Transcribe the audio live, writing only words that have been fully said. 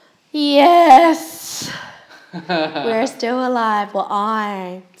Yes! We're still alive. Well,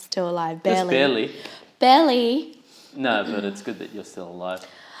 I'm still alive. Barely. Just barely. Barely. No, but it's good that you're still alive.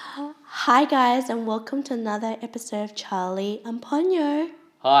 Hi, guys, and welcome to another episode of Charlie and Ponyo.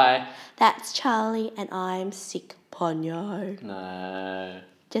 Hi. That's Charlie, and I'm sick Ponyo. No.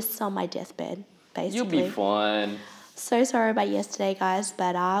 Just on my deathbed, basically. You'll be fine. So sorry about yesterday, guys,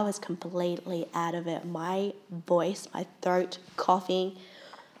 but I was completely out of it. My voice, my throat, coughing.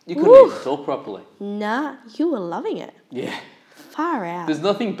 You couldn't even talk properly. Nah, you were loving it. Yeah. Far out. There's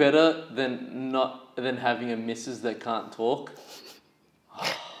nothing better than having a missus that can't talk. I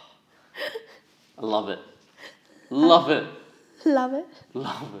love it. Love it. Love it.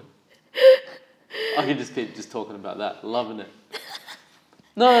 Love it. I can just keep talking about that. Loving it.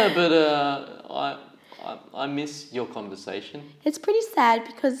 No, but I miss your conversation. It's pretty sad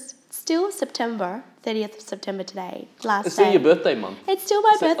because it's still September, 30th of September today, last It's day. still your birthday month. It's still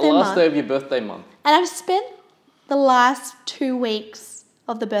my birthday month. Last day of your birthday month. And I've spent the last 2 weeks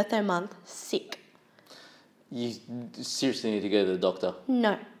of the birthday month sick. You seriously need to go to the doctor.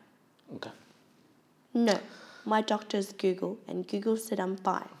 No. Okay. No. My doctor's Google, and Google said I'm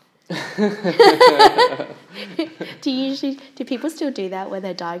fine. Do people still do that where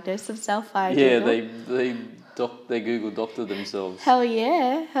they diagnose themselves via Google? Yeah, they Google doctor themselves. Hell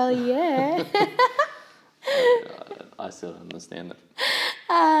yeah. Hell yeah. I still don't understand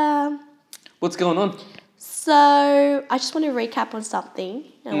that. What's going on? So I just want to recap on something.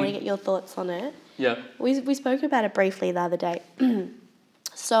 I want to get your thoughts on it. Yeah. We spoke about it briefly the other day.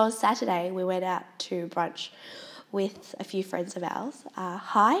 So on Saturday, we went out to brunch with a few friends of ours.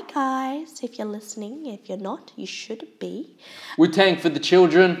 Hi, guys, if you're listening. If you're not, you should be. Wu-Tang for the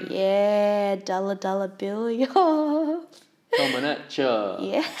children. Yeah, dollar bill, yo. Coming at ya.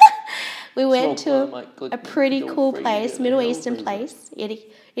 Yeah. We went to a pretty cool place, Middle Eastern place, in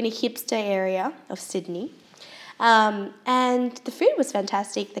a hipster area of Sydney. And the food was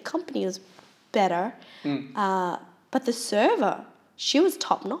fantastic. The company was better. But the server, she was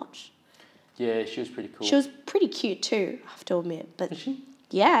top notch. Yeah, she was pretty cool. She was pretty cute too, I have to admit. But Was she?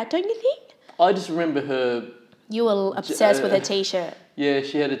 yeah, don't you think? I just remember her. You were obsessed with her t-shirt. Yeah,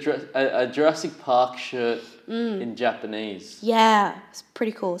 she had a Jurassic Park shirt in Japanese. Yeah, it's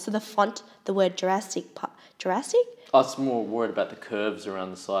pretty cool. So the font, the word Jurassic? I was more worried about the curves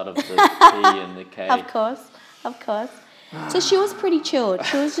around the side of the T and the K. Of course. So she was pretty chilled.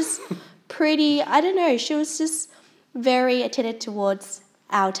 She was just pretty, I don't know, she was just very attentive towards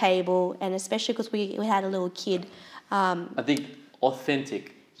our table, and especially because we had a little kid. I think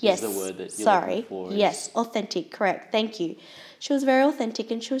authentic is the word that you're looking for. Yes, authentic, correct. Thank you. She was very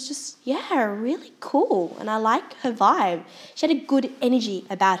authentic, and she was just, really cool, and I like her vibe. She had a good energy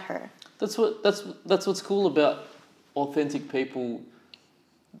about her. That's what's cool about authentic people,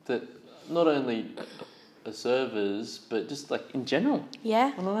 that not only are servers, but just like in general.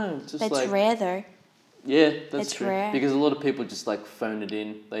 Yeah. I don't know. Just That's like, rare though. Yeah, that's It's true. rare. Because a lot of people just like phone it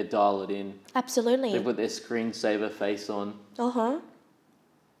in, they dial it in. Absolutely. They put their screensaver face on. Uh-huh.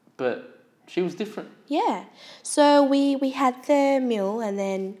 But she was different. Yeah. So we had the meal, and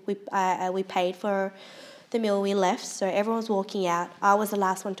then we paid for the meal. We left, so everyone was walking out. I was the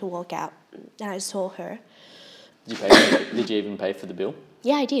last one to walk out, and I saw her. Did you even pay for the bill?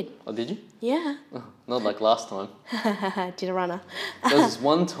 Yeah, I did. Oh, did you? Yeah. Oh, not like last time. Did a runner. There was this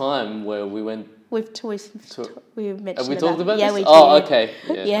one time where we went. We've mentioned. Have we talked about yeah, this? we did. Oh, okay.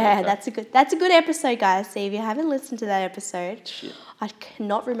 Yeah, okay. that's a good episode, guys. So if you haven't listened to that episode, Shit. I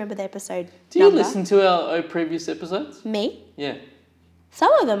cannot remember the episode. Do you number. listen to our previous episodes? Me? Yeah.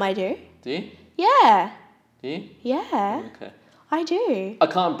 Some of them I do. Do you? Yeah. Do you? Yeah. Okay. I do. I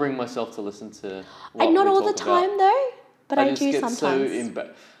can't bring myself to listen to. What Not we all the talk about. time though, but I just do get sometimes.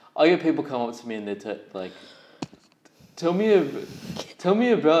 So I get people come up to me and they're like, tell me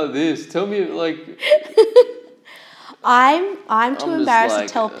about this. Tell me like. I'm too just embarrassed like,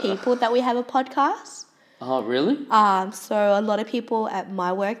 to tell people that we have a podcast. Oh, really? So a lot of people at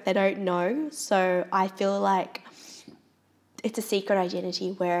my work, they don't know. So I feel like it's a secret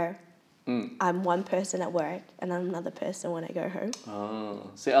identity where I'm one person at work and I'm another person when I go home.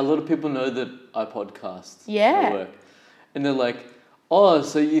 Oh, see, a lot of people know that I podcast Yeah. at work. And they're like, oh,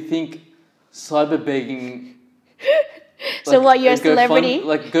 so you think cyberbegging... So what, you're a celebrity?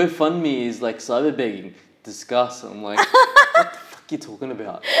 GoFundMe is like cyberbegging. Discuss. I'm like, what the fuck are you talking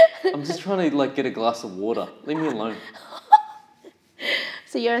about? I'm just trying to like get a glass of water. Leave me alone.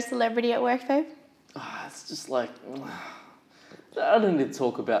 So you're a celebrity at work, babe? It's just like... I don't need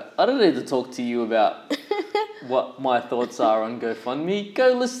to talk to you about what my thoughts are on GoFundMe,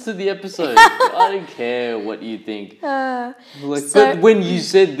 go listen to the episode. I don't care what you think. But when you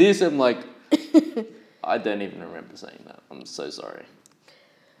said this, I'm like, I don't even remember saying that. I'm so sorry.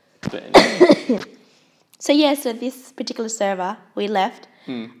 But anyway. So this particular server, we left,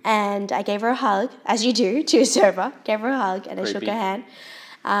 and I gave her a hug, as you do to a server. Gave her a hug, and I shook her hand.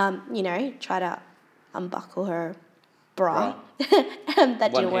 Try to unbuckle her bra.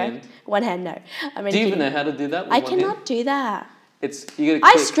 That didn't work. One hand, no. Do you even know how to do that with I cannot do that.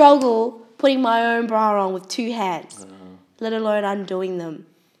 I struggle putting my own bra on with two hands, let alone undoing them.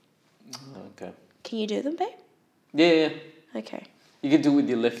 Okay. Can you do them, babe? Yeah. Okay. You can do it with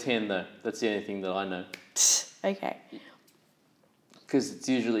your left hand, though. That's the only thing that I know. Okay. Because it's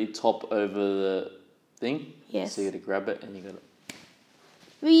usually top over the thing. Yes. So you got to grab it and you got to...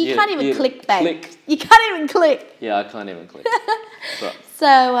 Well, you can't even click, babe. You can't even click. Yeah, I can't even click. But.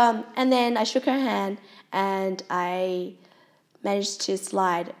 So, and then I shook her hand and I managed to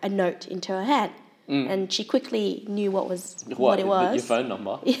slide a note into her hand. And she quickly knew what it was. Your phone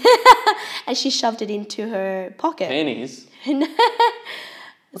number? And she shoved it into her pocket. Panties?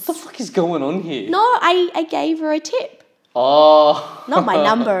 What the fuck is going on here? No, I gave her a tip. Oh. Not my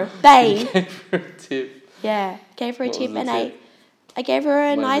number, babe. You gave her a tip. Yeah, gave her a tip and I gave her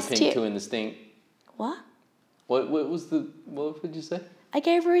a nice tip. tip. Two in the stink. What? What did you say? I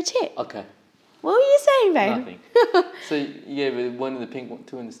gave her a tip. Okay. What were you saying, babe? Nothing. So you gave her one in the pink,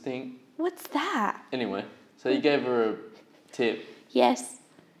 two in the stink. What's that? Anyway, so you gave her a tip. Yes.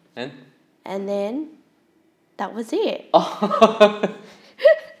 And? And then that was it. Oh.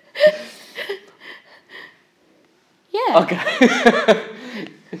 Yeah. Okay.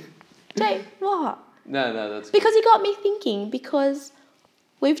 Jake, what? No, that's because it got me thinking, because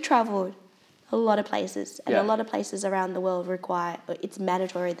we've travelled a lot of places, and a lot of places around the world it's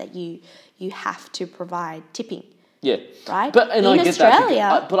mandatory that you have to provide tipping. Yeah. Right? In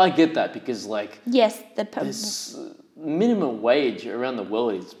Australia... But I get that because, like... Yes, this minimum wage around the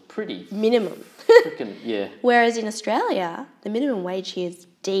world is pretty... Minimum. Freaking, yeah. Whereas in Australia, the minimum wage here is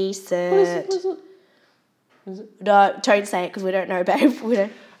decent. What is it? No, don't say it because we don't know, babe. We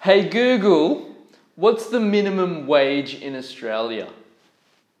don't. Hey, Google, what's the minimum wage in Australia?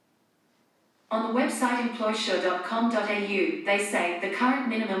 On the website employsure.com.au, they say the current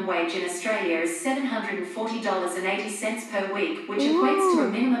minimum wage in Australia is $740.80 per week, which equates to a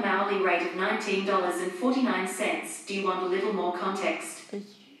minimum hourly rate of $19.49. Do you want a little more context? Are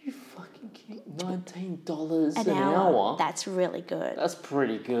you fucking kidding? $19 an hour? That's really good. That's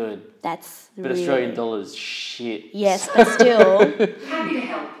pretty good. But Australian dollars, shit. Yes, but still. Happy to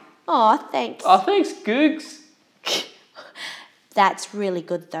help. Oh, thanks. Oh, thanks, Googs. That's really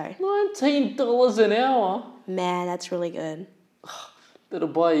good, though. $19 an hour? Man, that's really good. That'll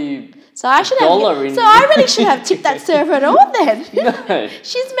buy you So I really should have tipped that server at all then. No.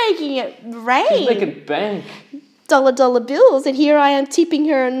 She's making it rain. She's making bank. Dollar bills, and here I am tipping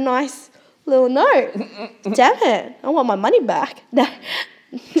her a nice little note. Damn it. I want my money back. No.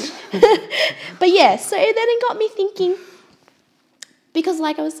 But yeah, so then it got me thinking, because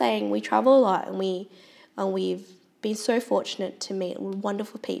like I was saying, we travel a lot and we've been so fortunate to meet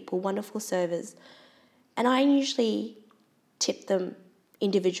wonderful people, wonderful servers, and I usually tip them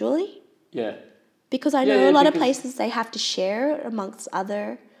individually. Yeah. Because I know a lot of places they have to share it amongst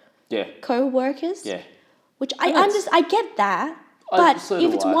other co-workers. Yeah. Which I get that, but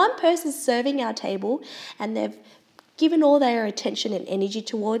if it's one person serving our table and they've given all their attention and energy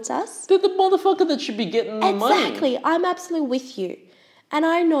towards us, they're the motherfucker that should be getting the money. Exactly. I'm absolutely with you. And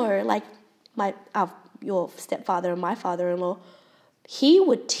I know, like, your stepfather and my father-in-law, he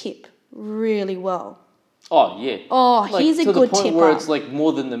would tip really well. Oh, yeah. Oh, like, he's a good tipper. To the point where it's, like,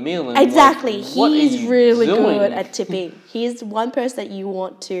 more than the meal. And exactly. Like, he's really good at tipping. He's one person that you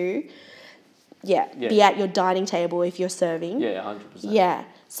want to, be at your dining table if you're serving. Yeah, 100%. Yeah.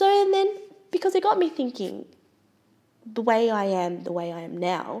 So, and then, because it got me thinking, the way I am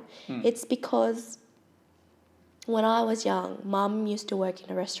now, it's because when I was young, Mum used to work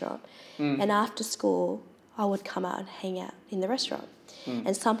in a restaurant, and after school, I would come out and hang out in the restaurant.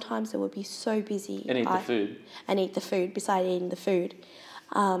 And sometimes it would be so busy. And eat the food. And eat the food, beside eating the food.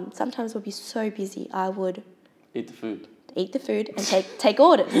 Sometimes it would be so busy, I would... Eat the food and take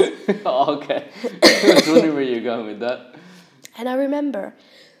orders. Oh, okay. I was wondering where you're going with that. And I remember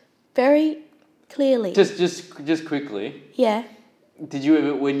very clearly... Just quickly. Yeah. Did you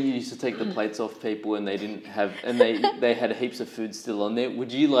ever, when you used to take the plates off people and they didn't have... And they had heaps of food still on there,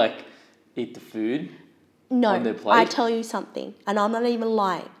 would you, like, eat the food? No, on their plate? I tell you something, and I'm not even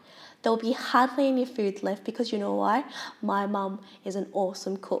lying. There'll be hardly any food left because you know why? My mum is an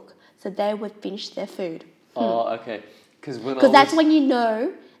awesome cook, so they would finish their food. Oh, okay. Because that's when you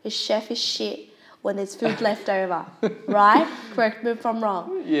know a chef is shit, when there's food left over, right? Correct me if I'm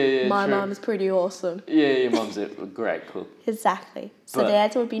wrong. Yeah, My true. mum's pretty awesome. Yeah, your mum's a great cook. Exactly. So the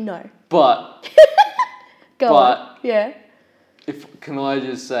answer would be no. But Go on. Yeah. Can I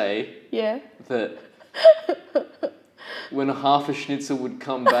just say Yeah. that when half a schnitzel would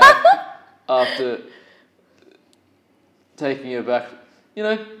come back after taking it back, you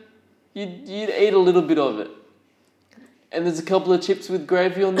know, you'd eat a little bit of it. And there's a couple of chips with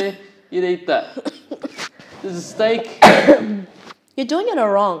gravy on there, you'd eat that. There's a steak. You're doing it all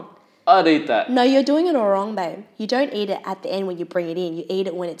wrong. I'd eat that. No, you're doing it all wrong, babe. You don't eat it at the end when you bring it in. You eat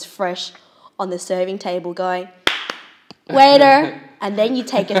it when it's fresh on the serving table going, waiter, and then you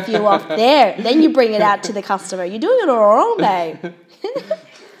take a few off there. Then you bring it out to the customer. You're doing it all wrong, babe.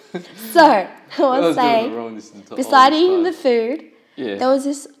 So, I was saying, besides eating the food, there was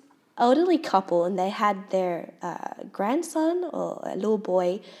this elderly couple and they had their grandson or a little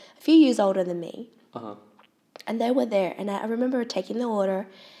boy, a few years older than me. Uh-huh. And they were there. And I remember taking the order,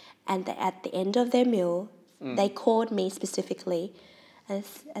 and at the end of their meal, they called me specifically and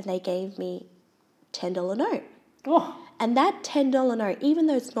they gave me $10 note. Oh. And that $10 note, even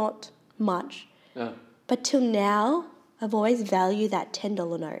though it's not much, but till now, I've always valued that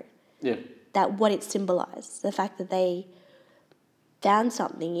 $10 note. Yeah. That what it symbolised, the fact that they found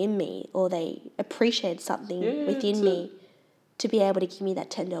something in me or they appreciated something within me to be able to give me that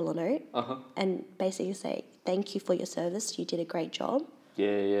 $10 note and basically say, thank you for your service, you did a great job.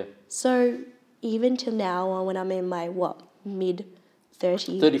 Yeah. So even till now, when I'm in my,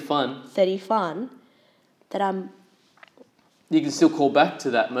 mid-30s... 30 fun, that I'm... You can still call back to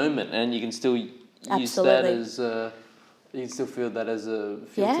that moment and you can still use that as... you can still feel that as a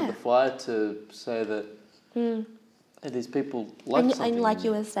fuel to the fire to say that hey, these people like something. And like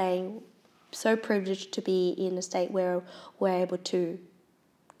you were saying, so privileged to be in a state where we're able to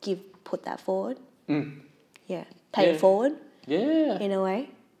put that forward. Yeah. Pay it forward. Yeah. In a way.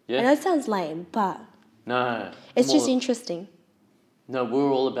 Yeah. I know it sounds lame, but... No. It's just interesting. No,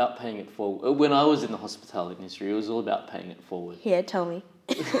 we're all about paying it forward. When I was in the hospitality industry, it was all about paying it forward. Yeah, tell me.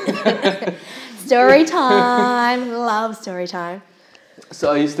 Story time. Love story time.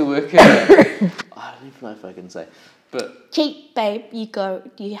 So I used to work at... I don't even know if I can say, but... Cheap, babe.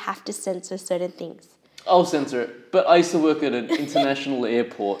 You have to censor certain things. I'll censor it. But I used to work at an international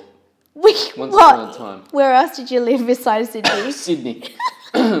airport. Once upon a time. Where else did you live besides Sydney? Sydney.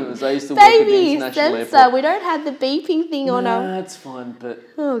 So I used to work at the international airport. We don't have the beeping thing on our... No, it's fine, but...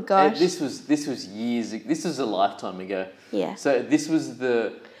 Oh, gosh. This was years... This was a lifetime ago. Yeah. So this was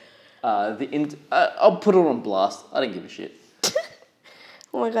I'll put it on blast. I don't give a shit.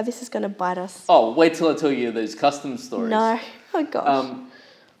 Oh, my God, this is going to bite us. Oh, wait till I tell you those custom stories. No. Oh, gosh.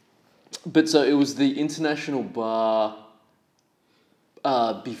 But so it was the international bar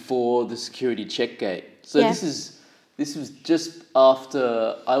before the security check gate. So this was just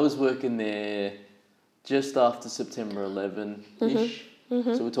after I was working there, just after September 11-ish.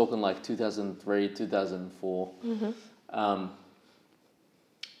 So we're talking like 2003, 2004. And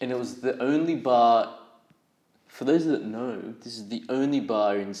it was the only bar, for those that know, this is the only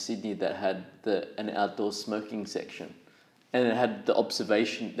bar in Sydney that had an outdoor smoking section. And it had there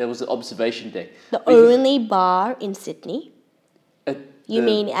was an observation deck. The only bar in Sydney? You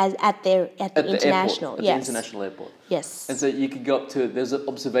mean at the international? Airport, at the international airport. Yes. And so you could go up to there's an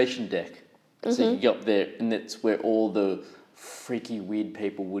observation deck. So you could go up there, and that's where all the freaky, weird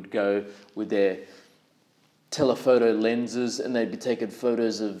people would go with their telephoto lenses, and they'd be taking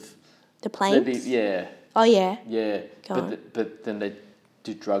photos of the planes. Oh yeah. Yeah. But then they'd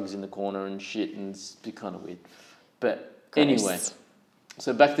do drugs in the corner and shit, and it's be kind of weird. But anyway,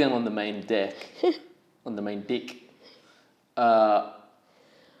 so back then on the main deck, on the main deck.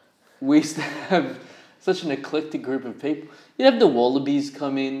 We used to have such an eclectic group of people. You'd have the Wallabies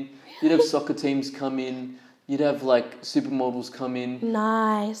come in. You'd have soccer teams come in. You'd have like supermodels come in.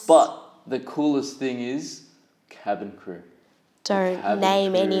 Nice. But the coolest thing is cabin crew. Don't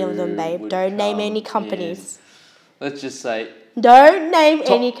name any of them, babe. Don't name any companies. Let's just say... Don't name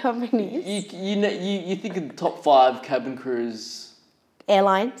any companies. You think of the top 5 cabin crews...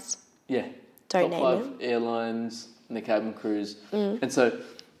 Airlines? Yeah. Don't name them. Top 5 airlines and the cabin crews. And so...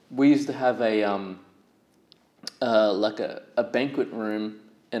 We used to have a banquet room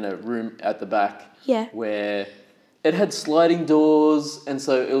and a room at the back. Yeah. Where it had sliding doors, and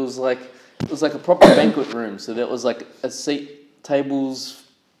so it was like a proper banquet room. So there was like a seat, tables,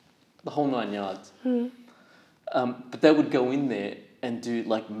 the whole 9 yards. But they would go in there and do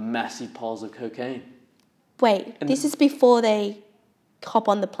like massive piles of cocaine. Wait, this is before they hop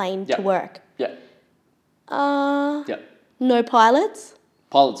on the plane to work. Yeah. Yeah. No pilots?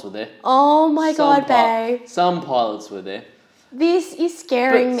 Pilots were there. Oh my God, babe. Some pilots were there. This is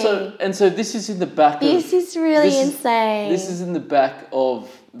scaring me. So this is in the back This is really insane. This is in the back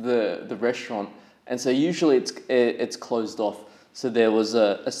of the restaurant. And so usually it's closed off. So there was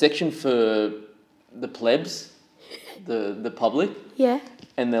a section for the plebs, the public. Yeah.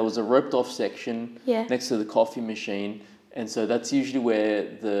 And there was a roped off section Yeah. next to the coffee machine. And so that's usually where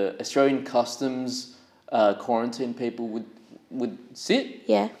the Australian Customs quarantine people would sit.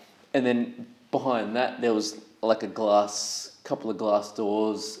 Yeah. And then behind that there was like couple of glass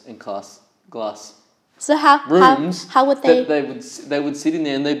doors and glass So rooms. How would they? They would sit in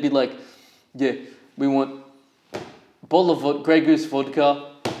there and they'd be like, yeah, we want bottle of Grey Goose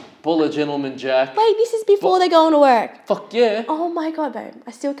vodka, bottle of Gentleman Jack. Wait, this is before they're going to work. Fuck yeah. Oh my God, babe.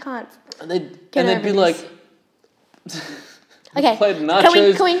 I still can't. And they'd be like, okay. plate of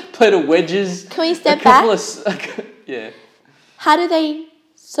nachos, plate of wedges. Can we step back? Yeah. How do they?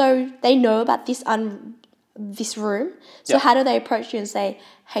 So they know about this this room. So how do they approach you and say,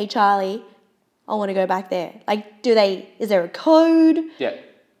 "Hey, Charlie, I want to go back there"? Like, is there a code? Yeah.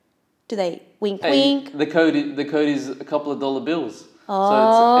 Do they wink? The code is a couple of dollar bills. Oh. So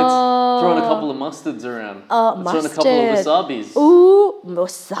it's throwing a couple of mustards around. Oh, mustard. Throwing a couple of wasabis. Ooh,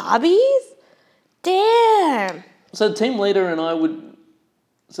 wasabis? Damn. So the team leader and I would,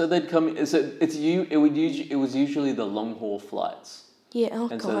 so they'd come. So it was usually the long haul flights. Yeah. Oh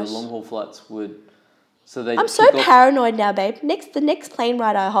and gosh. So the long haul flights would. So they. I'm so paranoid now, babe. The next plane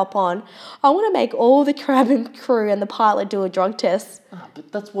ride I hop on, I want to make all the cabin crew and the pilot do a drug test.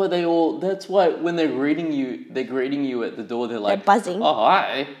 But that's why when they're greeting you at the door, they're like, they're buzzing. Oh,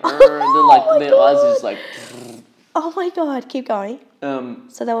 hi. They're like, their eyes are just like. Oh my God! Keep going.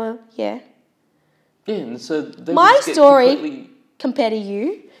 So they were, yeah. Yeah, and so they my would get story compared to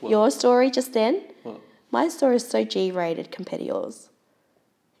you, what? Your story just then. What? My story is so G-rated compared to yours.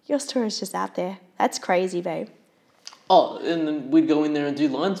 Your story is just out there. That's crazy, babe. Oh, and then we'd go in there and do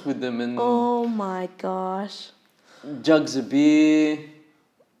lines with them and. Oh my gosh. Jugs of beer.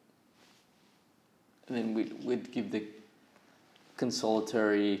 And then we'd give the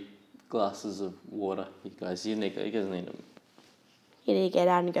consolatory glasses of water. You guys need them. You need to get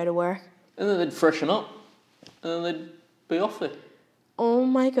out and go to work. And then they'd freshen up. And then they'd be off there. Oh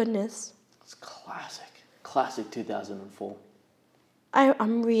my goodness. It's classic. Classic 2004.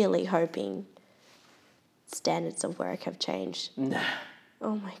 I'm really hoping standards of work have changed. Nah.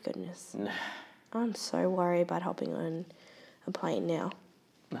 Oh my goodness. Nah. I'm so worried about hopping on a plane now.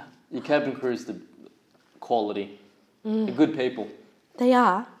 Nah. Your cabin crew's the quality. They're good people. They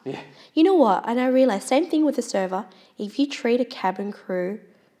are. Yeah. You know what? And I realised, same thing with the server. If you treat a cabin crew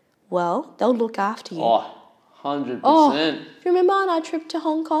well, they'll look after you. Oh, 100%. Oh, do you remember on our trip to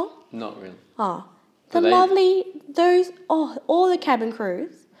Hong Kong? Not really. Oh, all the cabin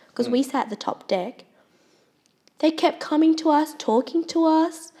crews, because we sat at the top deck, they kept coming to us, talking to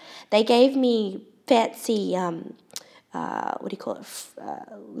us. They gave me fancy,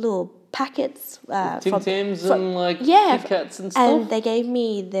 little packets. Tim Tams and Kit Kats and stuff? And they gave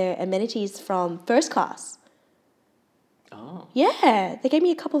me their amenities from first class. Oh. Yeah, they gave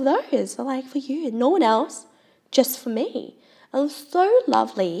me a couple of those. They're like, for you, no one else, just for me. It was so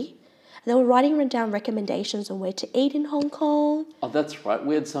lovely. They were writing down recommendations on where to eat in Hong Kong. Oh, that's right.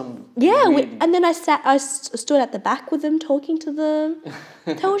 We had some. Yeah, and then I stood at the back with them, talking to them.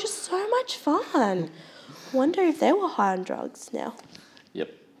 They were just so much fun. Wonder if they were high on drugs now. Yep.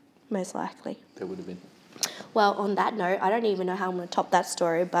 Most likely. They would have been. Well, on that note, I don't even know how I'm going to top that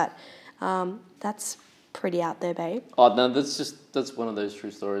story, but that's pretty out there, babe. Oh no, that's one of those true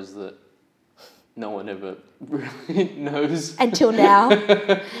stories that no one ever really knows. Until now.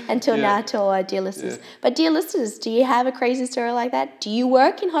 Now to all our dear listeners. Yeah. But dear listeners, do you have a crazy story like that? Do you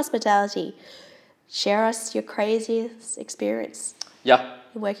work in hospitality? Share us your craziest experience. Yeah.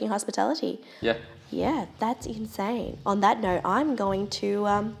 Working hospitality. Yeah. Yeah, that's insane. On that note, I'm going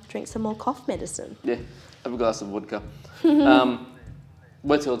to drink some more cough medicine. Yeah, have a glass of vodka.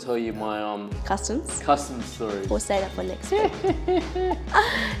 Wait till I tell you my customs stories. We'll say that for next week.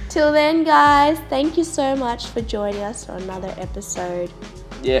 Till then, guys, thank you so much for joining us on another episode.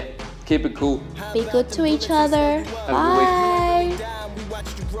 Yeah, keep it cool. Be good to each other. Bye.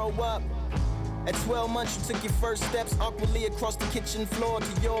 At 12 months, you took your first steps awkwardly across the kitchen floor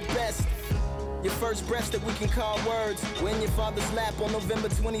to your best. Your first breaths that we can call words were in your father's lap on November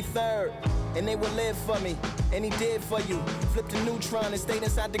 23rd. And they would live for me, and he did for you. Flipped a neutron and stayed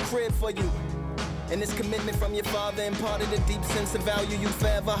inside the crib for you. And this commitment from your father imparted a deep sense of value you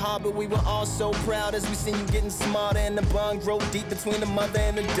forever harbor. We were all so proud as we seen you getting smarter, and the bond grew deep between the mother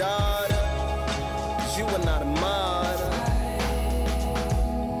and the daughter. cause you are not a model.